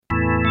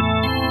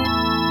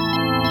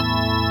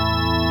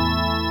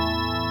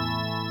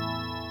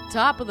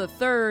Top of the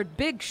third,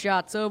 Big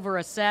Shots over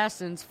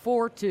Assassins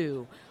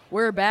 4-2.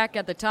 We're back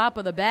at the top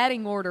of the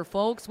batting order,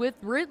 folks, with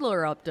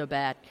Riddler up to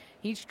bat.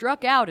 He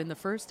struck out in the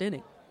first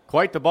inning.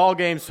 Quite the ball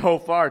game so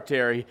far,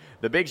 Terry.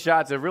 The Big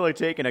Shots have really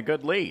taken a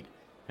good lead,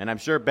 and I'm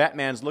sure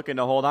Batman's looking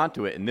to hold on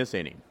to it in this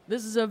inning.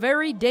 This is a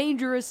very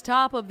dangerous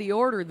top of the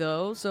order,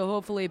 though, so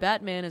hopefully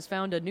Batman has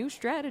found a new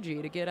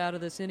strategy to get out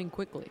of this inning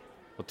quickly.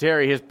 Well,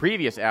 Terry, his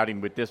previous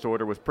outing with this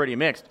order was pretty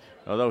mixed,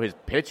 although his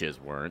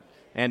pitches weren't.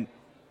 And,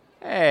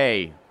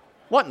 hey,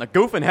 what in the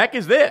goofing heck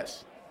is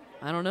this?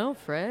 I don't know,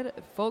 Fred.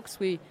 Folks,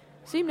 we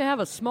seem to have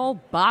a small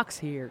box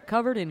here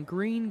covered in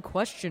green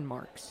question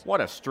marks.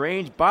 What a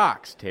strange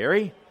box,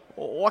 Terry.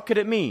 What could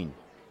it mean?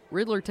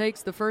 Riddler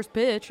takes the first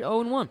pitch,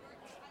 0-1.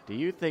 Do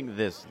you think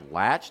this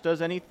latch does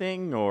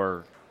anything,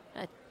 or...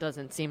 That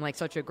doesn't seem like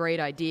such a great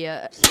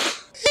idea.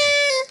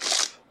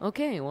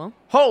 Okay, well.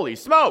 Holy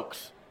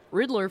smokes!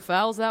 Riddler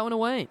fouls that one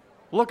away.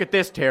 Look at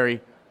this,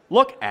 Terry.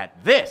 Look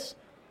at this.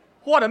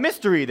 What a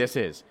mystery this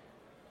is.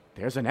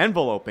 There's an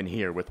envelope in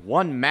here with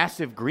one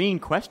massive green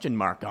question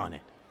mark on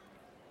it.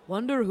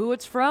 Wonder who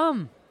it's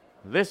from.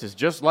 This is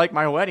just like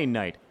my wedding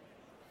night.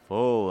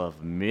 Full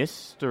of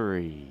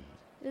mystery.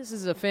 This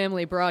is a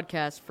family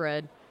broadcast,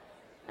 Fred.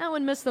 That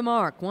one missed the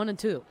mark, 1 and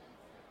 2.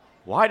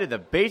 Why did the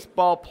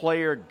baseball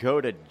player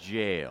go to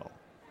jail?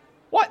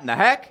 What in the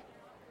heck?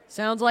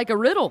 Sounds like a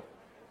riddle.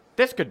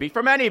 This could be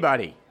from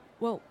anybody.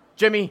 Well,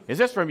 Jimmy, is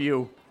this from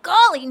you?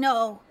 Golly,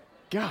 no.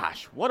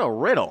 Gosh, what a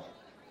riddle.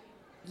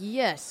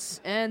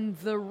 yes, and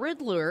the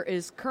Riddler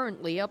is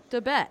currently up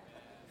to bat.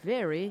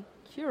 Very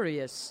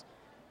curious.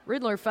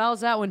 Riddler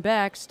fouls that one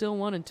back, still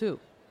 1 and 2.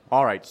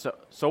 All right,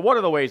 so what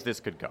are the ways this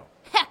could go?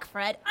 Heck,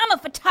 Fred, I'm a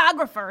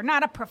photographer,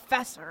 not a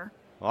professor.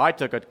 Well, I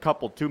took a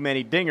couple too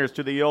many dingers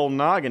to the old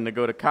noggin to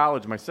go to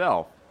college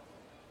myself.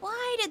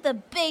 Why did the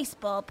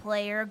baseball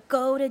player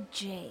go to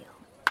jail?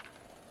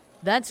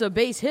 That's a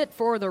base hit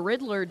for the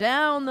Riddler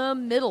down the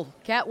middle.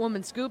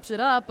 Catwoman scoops it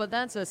up, but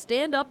that's a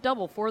stand-up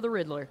double for the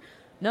Riddler.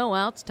 No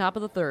outs, top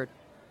of the third.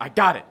 I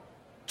got it.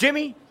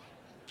 Jimmy,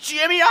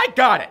 I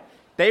got it.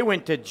 They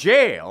went to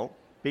jail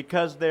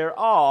because they're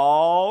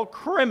all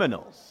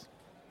criminals.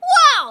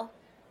 Wow!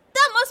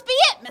 That must be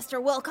it,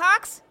 Mr.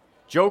 Wilcox.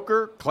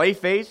 Joker,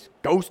 Clayface,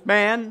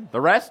 Ghostman,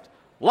 the rest,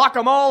 lock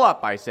 'em all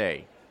up, I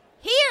say.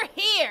 Here,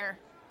 here.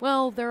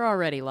 Well, they're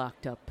already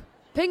locked up.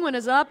 Penguin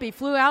is up. He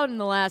flew out in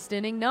the last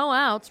inning. No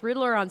outs.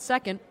 Riddler on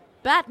second.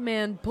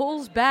 Batman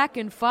pulls back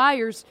and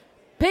fires.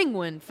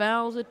 Penguin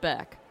fouls it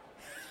back.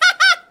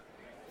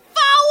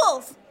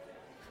 Fouls!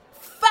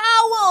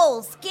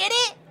 Fouls! Get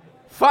it?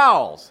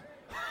 Fouls.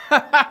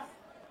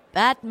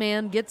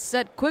 Batman gets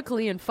set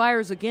quickly and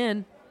fires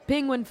again.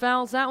 Penguin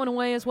fouls that one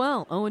away as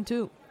well.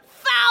 0-2.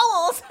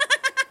 Fouls!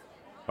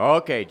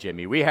 Okay,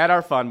 Jimmy, we had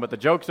our fun, but the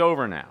joke's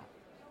over now.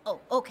 Oh,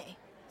 okay.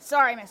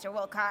 Sorry, Mr.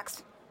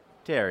 Wilcox.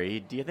 Terry,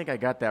 do you think I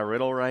got that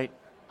riddle right?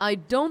 I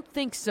don't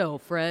think so,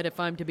 Fred, if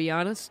I'm to be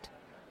honest.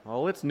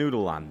 Well, let's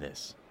noodle on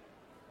this.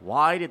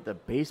 Why did the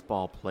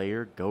baseball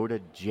player go to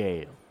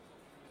jail?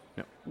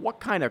 Now,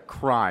 what kind of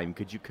crime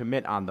could you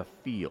commit on the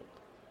field?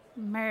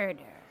 Murder.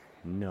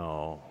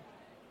 No.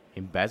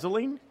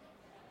 Embezzling?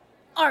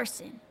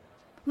 Arson.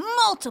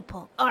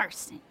 Multiple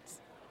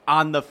arsons.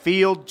 On the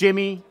field,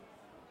 Jimmy?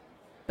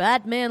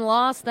 Batman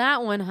lost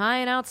that one high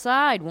and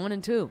outside.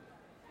 1-2.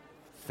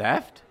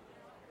 Theft?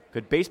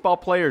 Could baseball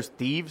players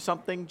thieve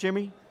something,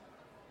 Jimmy?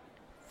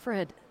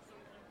 Fred.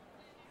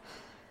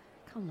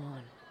 Come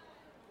on.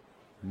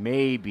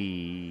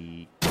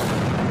 Maybe...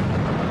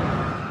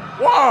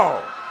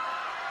 Whoa!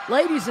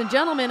 Ladies and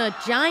gentlemen, a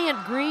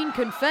giant green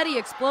confetti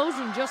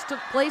explosion just took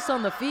place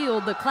on the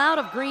field. The cloud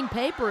of green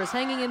paper is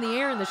hanging in the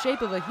air in the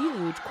shape of a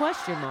huge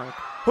question mark.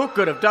 Who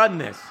could have done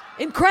this?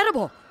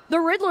 Incredible!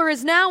 The Riddler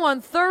is now on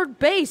third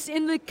base.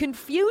 In the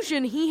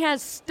confusion, he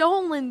has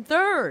stolen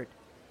third.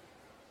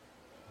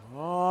 Oh.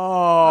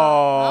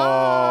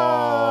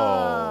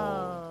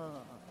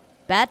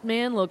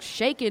 Batman looks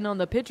shaken on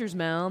the pitcher's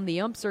mound. The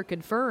umps are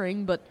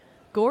conferring, but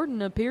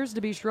Gordon appears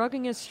to be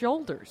shrugging his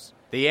shoulders.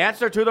 The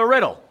answer to the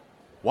riddle.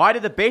 Why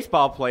did the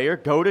baseball player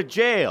go to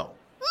jail?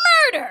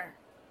 Murder!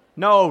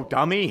 No,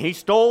 dummy, he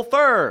stole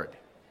third.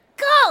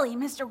 Golly,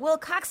 Mr.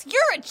 Wilcox,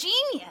 you're a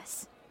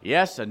genius.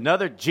 Yes,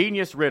 another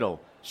genius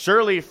riddle.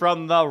 Surely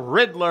from the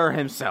Riddler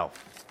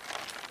himself.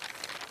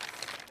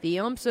 The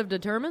umps have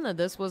determined that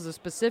this was a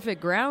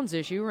specific grounds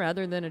issue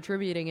rather than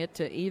attributing it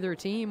to either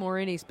team or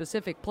any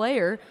specific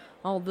player,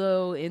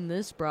 although in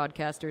this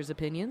broadcaster's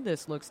opinion,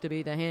 this looks to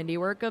be the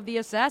handiwork of the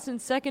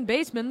assassin's second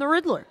baseman, the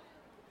Riddler.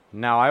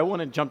 Now, I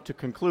want to jump to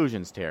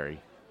conclusions,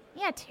 Terry.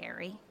 Yeah,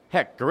 Terry.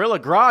 Heck, Gorilla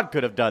Grodd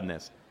could have done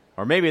this.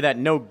 Or maybe that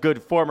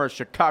no-good former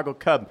Chicago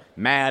Cub,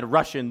 mad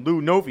Russian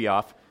Lou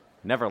Novioff.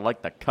 Never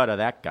liked the cut of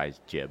that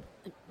guy's jib.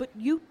 But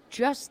you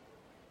just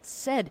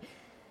said...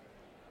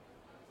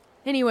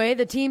 Anyway,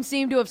 the team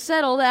seemed to have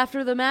settled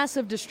after the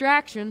massive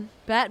distraction.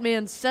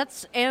 Batman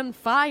sets and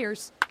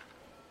fires.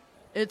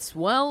 It's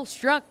well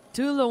struck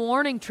to the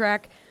warning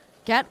track.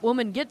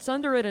 Catwoman gets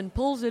under it and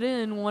pulls it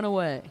in, one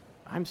away.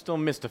 I'm still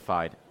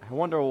mystified. I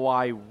wonder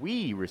why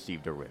we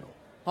received a riddle.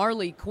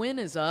 Harley Quinn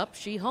is up.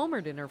 She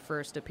homered in her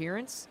first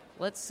appearance.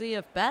 Let's see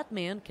if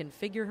Batman can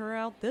figure her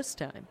out this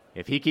time.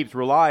 If he keeps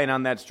relying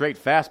on that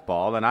straight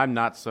fastball, then I'm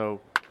not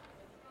so...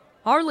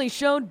 Harley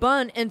showed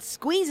bunt and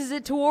squeezes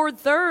it toward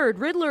third.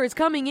 Riddler is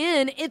coming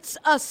in. It's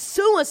a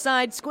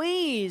suicide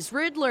squeeze.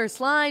 Riddler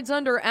slides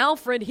under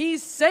Alfred.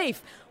 He's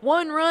safe.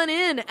 1 run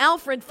in.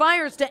 Alfred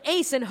fires to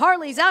ace, and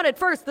Harley's out at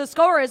first. The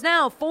score is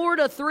now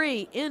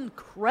 4-3.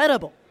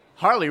 Incredible.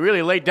 Harley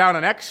really laid down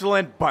an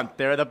excellent bunt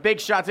there. The big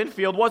shots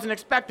infield wasn't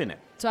expecting it.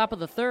 Top of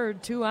the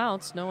third, 2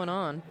 outs, no one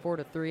on,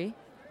 4-3.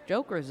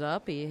 Joker's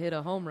up. He hit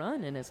a home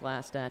run in his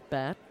last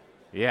at-bat.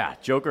 Yeah,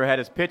 Joker had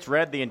his pitch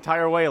read the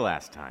entire way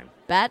last time.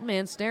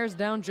 Batman stares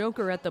down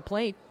Joker at the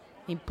plate.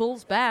 He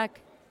pulls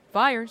back,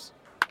 fires.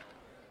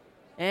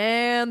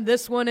 And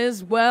this one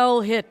is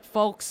well hit,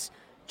 folks.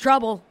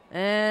 Trouble,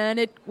 and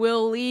it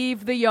will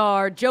leave the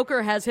yard.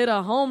 Joker has hit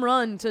a home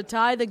run to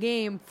tie the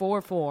game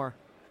 4-4.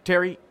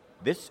 Terry,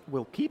 this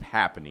will keep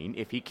happening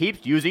if he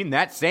keeps using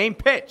that same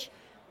pitch.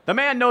 The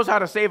man knows how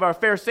to save our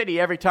fair city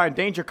every time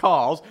danger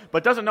calls,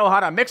 but doesn't know how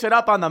to mix it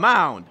up on the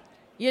mound.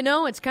 You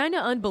know, it's kind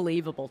of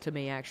unbelievable to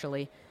me,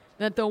 actually,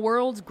 that the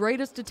world's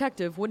greatest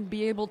detective wouldn't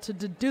be able to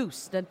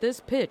deduce that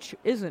this pitch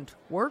isn't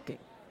working.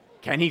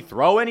 Can he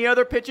throw any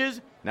other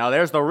pitches? Now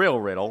there's the real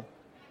riddle.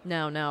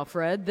 Now,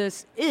 Fred,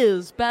 this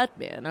is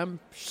Batman.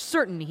 I'm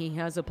certain he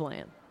has a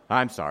plan.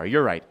 I'm sorry,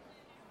 you're right.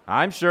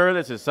 I'm sure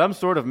this is some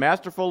sort of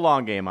masterful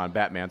long game on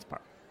Batman's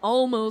part.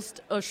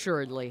 Almost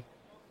assuredly.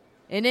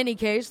 In any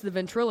case, the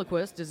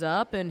ventriloquist is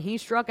up, and he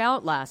struck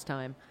out last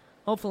time.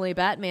 Hopefully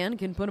Batman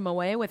can put him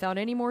away without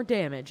any more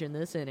damage in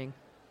this inning.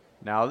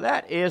 Now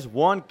that is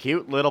one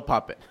cute little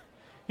puppet.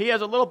 He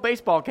has a little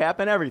baseball cap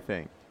and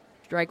everything.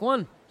 Strike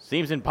 1.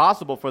 Seems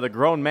impossible for the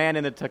grown man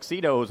in the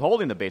tuxedo who's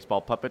holding the baseball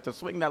puppet to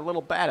swing that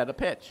little bat at a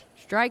pitch.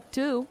 Strike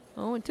 2.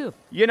 0-2.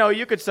 You know,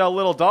 you could sell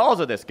little dolls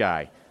of this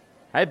guy.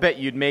 I bet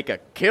you'd make a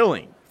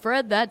killing.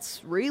 Fred,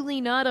 that's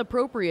really not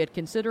appropriate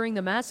considering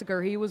the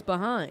massacre he was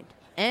behind.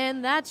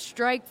 And that's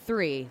strike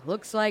 3.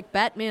 Looks like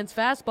Batman's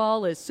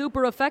fastball is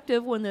super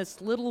effective when this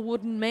little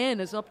wooden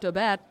man is up to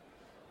bat.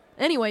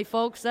 Anyway,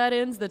 folks, that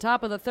ends the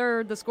top of the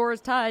third. The score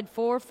is tied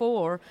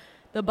 4-4.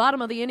 The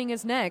bottom of the inning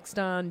is next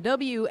on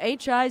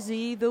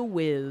WHIZ The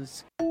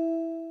Wiz.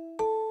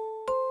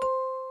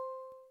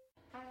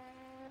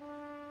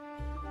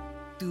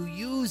 Do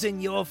yous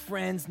and your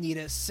friends need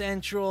a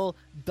central,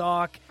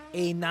 dark,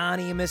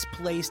 anonymous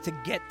place to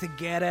get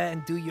together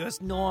and do your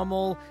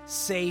normal,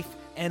 safe,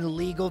 and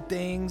legal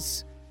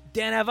things?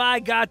 Then have I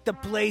got the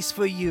place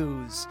for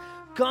yous.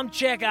 Come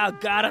check out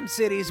Gotham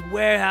City's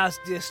warehouse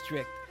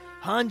district.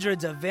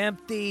 Hundreds of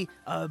empty,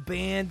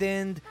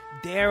 abandoned,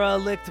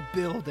 derelict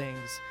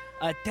buildings.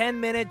 A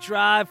 10-minute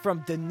drive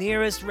from the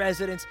nearest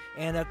residence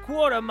and a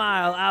quarter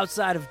mile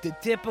outside of the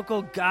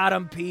typical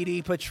Gotham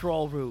PD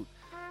patrol route.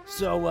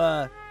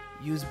 So,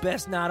 yous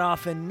best not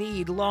often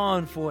need law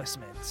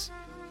enforcement.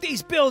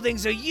 These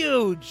buildings are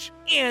huge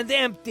and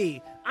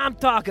empty. I'm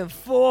talking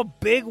 4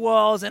 big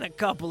walls and a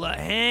couple of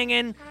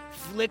hanging,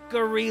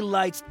 flickery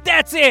lights.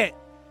 That's it!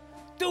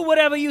 Do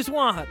whatever yous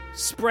want.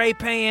 Spray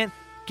paint,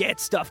 get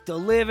stuff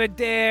delivered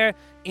there,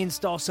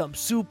 install some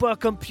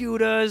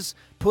supercomputers,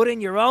 put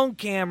in your own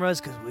cameras,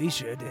 because we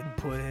sure didn't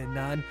put in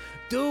none.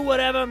 Do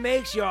whatever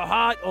makes your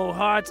heart or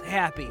hearts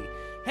happy.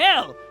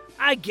 Hell,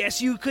 I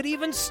guess you could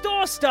even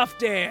store stuff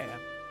there.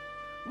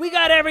 We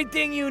got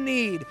everything you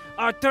need.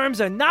 Our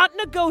terms are not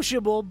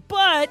negotiable,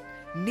 but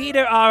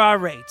neither are our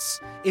rates.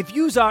 If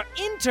yous are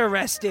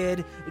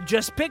interested,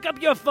 just pick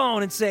up your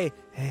phone and say,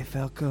 "Hey,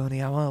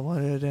 Falcone, I want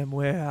one of them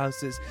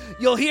warehouses."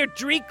 You'll hear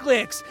 3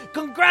 clicks.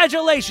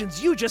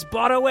 Congratulations, you just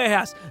bought a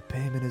warehouse.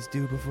 Payment is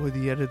due before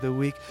the end of the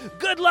week.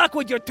 Good luck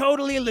with your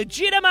totally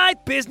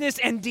legitimate business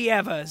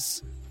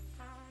endeavors.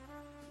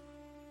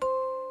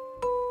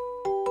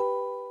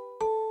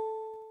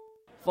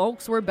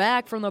 Folks, we're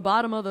back from the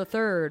bottom of the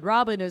third.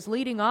 Robin is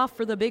leading off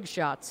for the big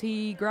shots.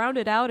 He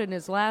grounded out in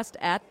his last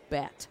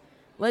at-bat.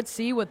 Let's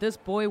see what this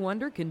boy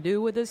wonder can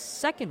do with his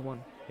second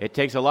one. It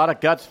takes a lot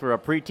of guts for a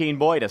preteen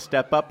boy to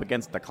step up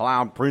against the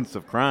clown prince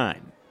of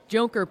crime.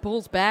 Joker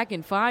pulls back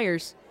and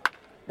fires.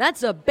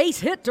 That's a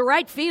base hit to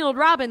right field.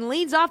 Robin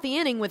leads off the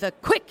inning with a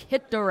quick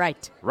hit to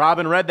right.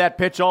 Robin read that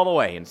pitch all the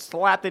way and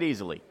slapped it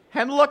easily.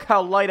 And look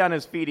how light on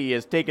his feet he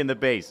is taking the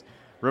base.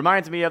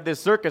 Reminds me of this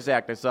circus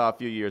act I saw a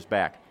few years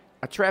back.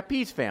 A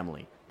trapeze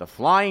family, the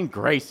Flying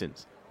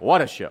Graysons.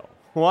 What a show.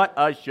 What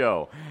a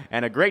show.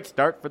 And a great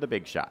start for the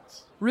big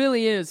shots.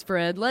 Really is,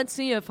 Fred. Let's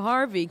see if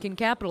Harvey can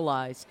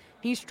capitalize.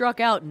 He struck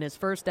out in his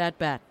first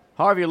at-bat.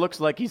 Harvey looks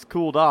like he's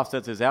cooled off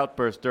since his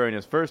outburst during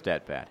his first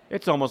at-bat.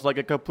 It's almost like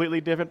a completely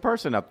different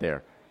person up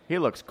there. He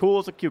looks cool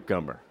as a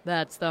cucumber.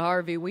 That's the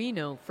Harvey we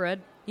know,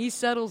 Fred. He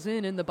settles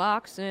in the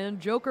box, and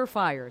Joker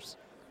fires.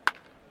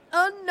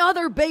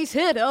 Another base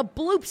hit, a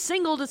bloop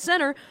single to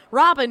center.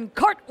 Robin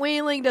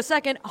cartwheeling to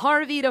second,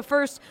 Harvey to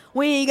first.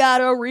 We got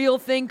a real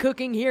thing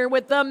cooking here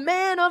with the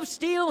Man of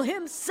Steel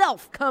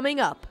himself coming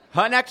up.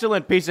 An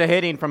excellent piece of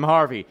hitting from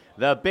Harvey.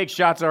 The big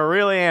shots are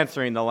really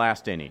answering the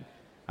last inning.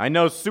 I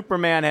know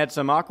Superman had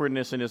some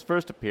awkwardness in his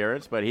first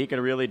appearance, but he can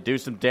really do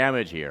some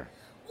damage here.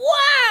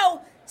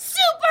 Wow!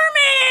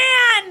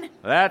 Superman!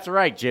 That's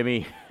right,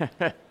 Jimmy.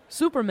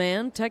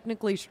 Superman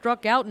technically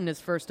struck out in his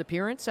first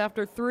appearance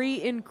after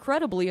 3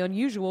 incredibly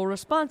unusual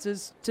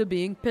responses to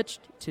being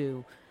pitched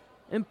to.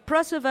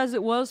 Impressive as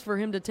it was for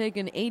him to take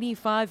an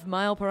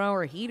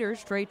 85-mile-per-hour heater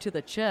straight to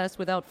the chest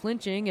without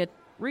flinching, it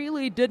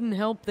really didn't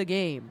help the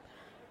game.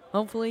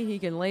 Hopefully he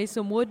can lay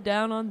some wood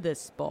down on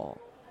this ball.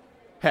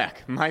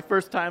 Heck, my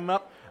first time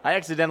up, I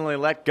accidentally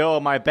let go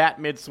of my bat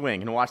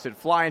mid-swing and watched it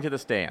fly into the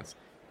stands.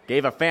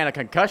 Gave a fan a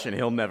concussion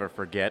he'll never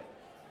forget.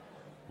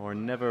 Or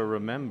never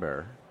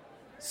remember.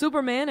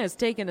 Superman has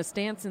taken a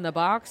stance in the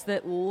box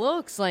that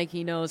looks like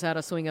he knows how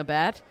to swing a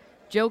bat.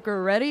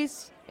 Joker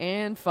readies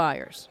and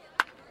fires.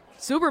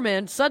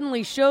 Superman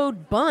suddenly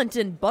showed bunt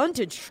and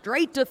bunted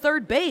straight to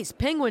third base.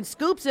 Penguin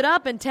scoops it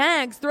up and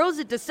tags, throws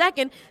it to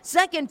second.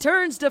 Second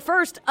turns to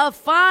first. A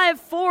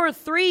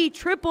 5-4-3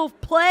 triple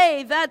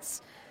play.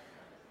 That's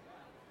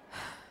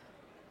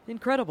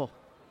incredible.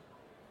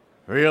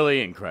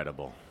 Really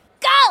incredible.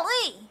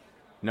 Golly!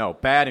 No,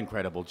 bad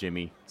incredible,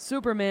 Jimmy.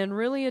 Superman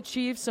really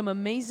achieved some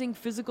amazing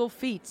physical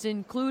feats,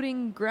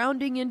 including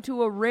grounding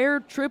into a rare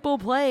triple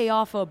play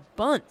off a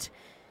bunt.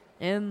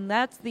 And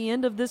that's the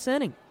end of this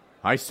inning.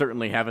 I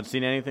certainly haven't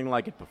seen anything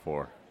like it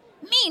before.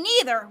 Me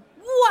neither.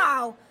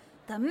 Wow!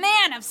 The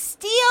Man of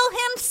Steel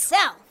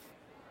himself.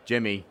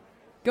 Jimmy.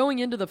 Going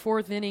into the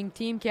 4th inning,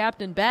 team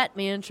captain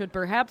Batman should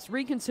perhaps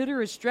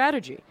reconsider his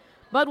strategy.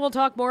 But we'll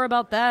talk more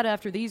about that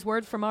after these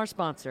words from our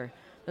sponsor.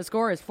 The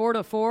score is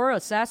 4-4,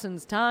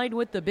 Assassins tied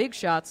with the Big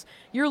Shots.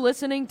 You're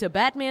listening to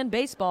Batman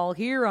Baseball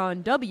here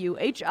on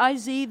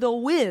WHIZ The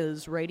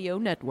Wiz Radio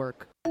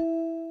Network.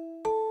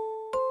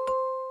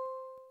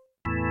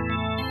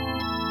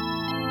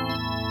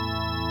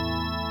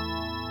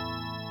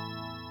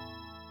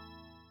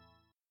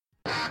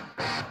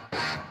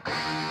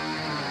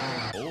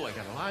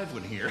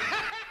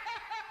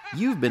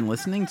 You've been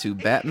listening to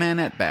Batman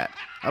at Bat,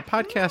 a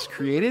podcast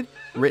created,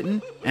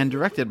 written, and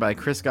directed by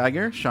Chris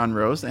Geiger, Sean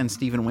Rose, and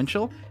Stephen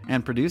Winchell,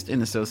 and produced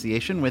in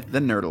association with the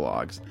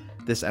Nerdalogs.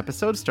 This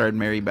episode starred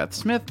Mary Beth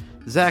Smith,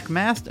 Zach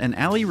Mast, and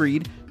Allie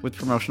Reed, with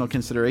promotional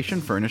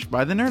consideration furnished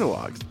by the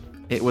Nerdalogs.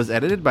 It was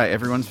edited by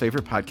everyone's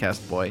favorite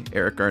podcast boy,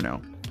 Eric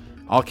Garneau.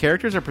 All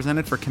characters are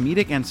presented for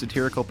comedic and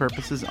satirical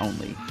purposes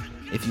only.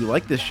 If you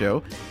like this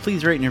show,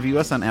 please rate and review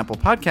us on Apple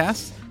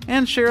Podcasts,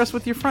 and share us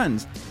with your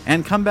friends.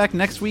 And come back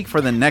next week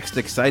for the next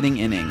exciting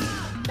inning.